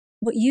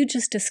what you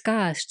just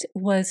discussed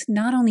was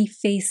not only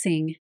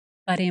facing,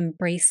 but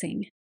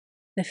embracing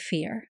the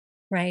fear,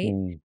 right?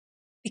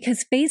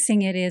 Because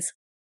facing it is,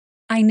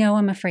 I know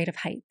I'm afraid of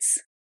heights.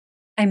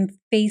 I'm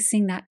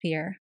facing that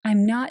fear.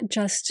 I'm not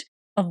just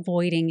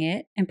avoiding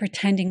it and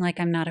pretending like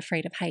I'm not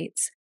afraid of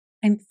heights.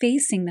 I'm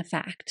facing the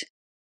fact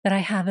that I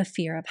have a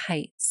fear of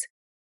heights.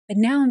 But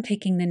now I'm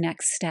taking the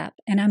next step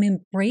and I'm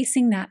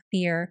embracing that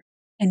fear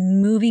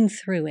and moving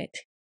through it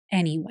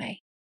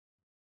anyway.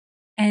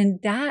 And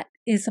that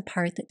is a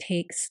part that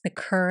takes the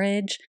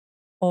courage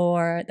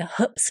or the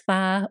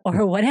chutzpah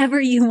or whatever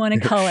you want to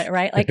call it,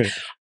 right? Like,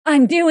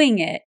 I'm doing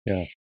it.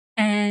 Yeah.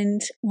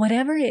 And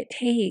whatever it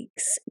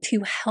takes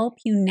to help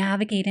you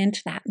navigate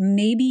into that,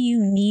 maybe you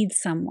need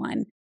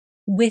someone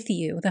with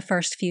you the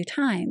first few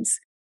times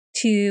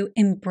to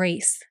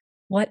embrace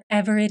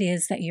whatever it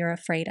is that you're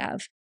afraid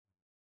of.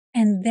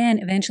 And then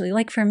eventually,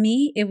 like for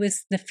me, it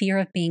was the fear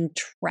of being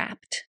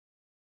trapped,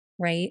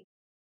 right?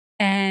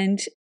 And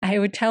I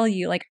would tell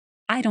you, like,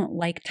 I don't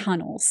like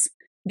tunnels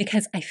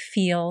because I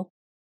feel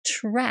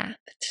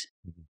trapped.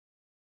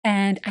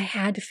 And I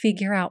had to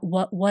figure out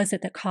what was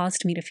it that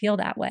caused me to feel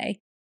that way.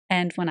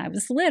 And when I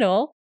was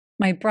little,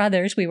 my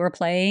brothers, we were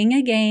playing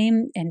a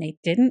game and they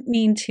didn't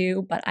mean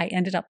to, but I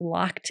ended up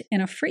locked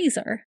in a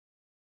freezer,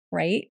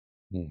 right?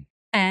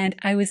 And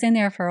I was in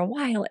there for a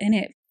while and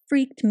it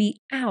freaked me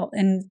out.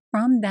 And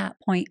from that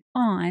point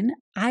on,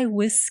 I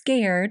was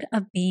scared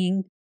of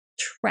being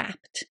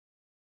trapped.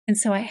 And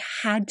so I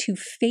had to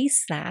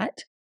face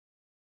that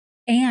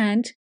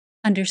and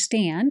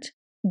understand,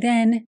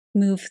 then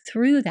move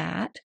through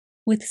that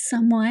with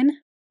someone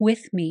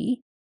with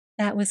me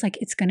that was like,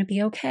 it's going to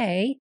be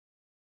okay.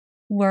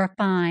 We're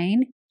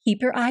fine.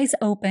 Keep your eyes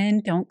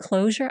open. Don't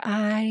close your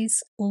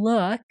eyes.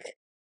 Look.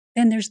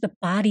 Then there's the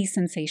body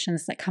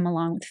sensations that come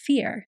along with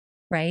fear,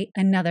 right?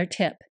 Another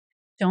tip.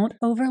 Don't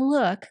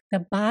overlook the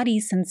body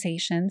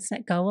sensations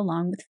that go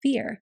along with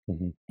fear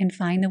and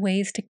find the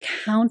ways to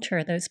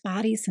counter those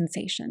body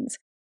sensations.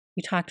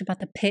 You talked about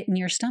the pit in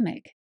your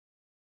stomach.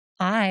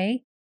 My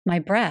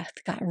breath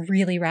got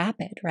really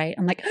rapid, right?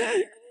 I'm like,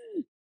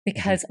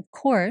 because of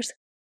course,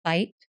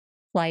 fight,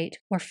 flight,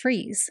 or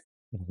freeze.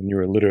 And you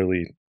were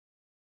literally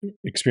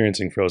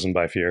experiencing frozen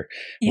by fear.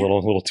 Yeah. A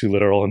little too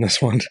literal in this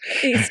one.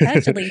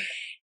 Especially.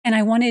 And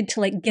I wanted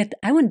to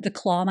I wanted to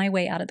claw my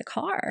way out of the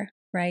car,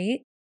 right?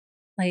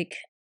 Like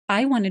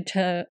I wanted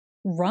to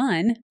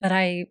run, but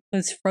I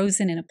was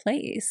frozen in a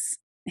place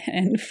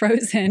and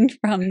frozen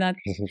from the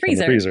freezer. From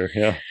the freezer,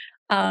 yeah.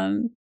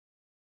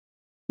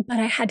 But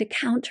I had to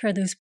counter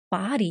those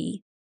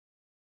body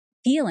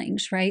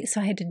feelings, right?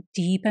 So I had to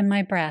deepen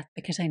my breath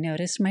because I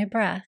noticed my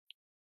breath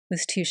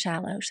was too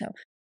shallow. So,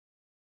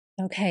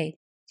 okay,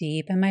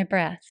 deepen my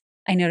breath.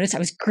 I noticed I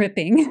was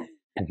gripping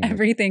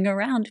everything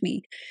around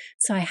me.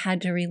 So I had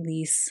to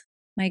release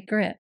my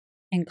grip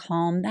and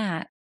calm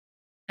that.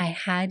 I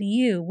had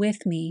you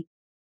with me.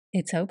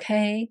 It's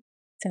okay.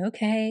 It's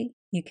okay.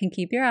 You can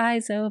keep your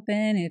eyes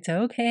open. It's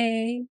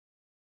okay.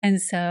 And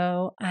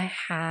so I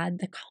had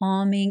the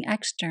calming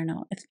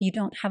external. If you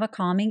don't have a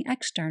calming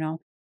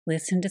external,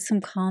 listen to some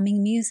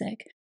calming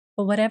music.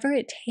 But whatever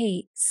it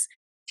takes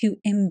to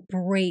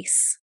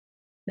embrace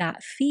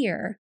that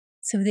fear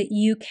so that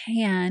you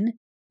can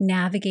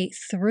navigate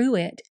through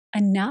it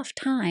enough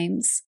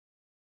times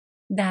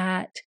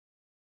that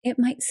it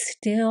might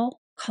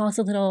still cause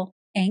a little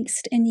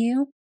angst in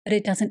you, but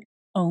it doesn't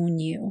own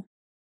you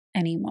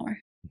anymore.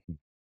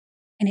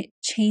 And it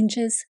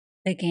changes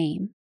the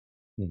game.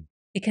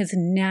 Because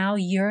now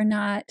your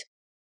life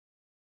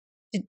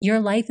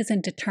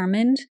isn't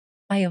determined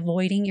by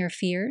avoiding your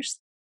fears.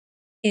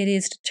 It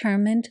is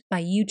determined by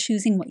you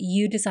choosing what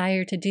you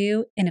desire to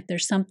do. And if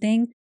there's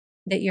something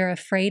that you're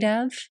afraid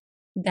of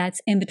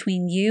that's in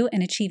between you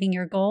and achieving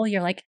your goal,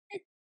 you're like,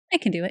 I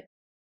can do it.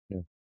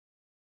 Yeah.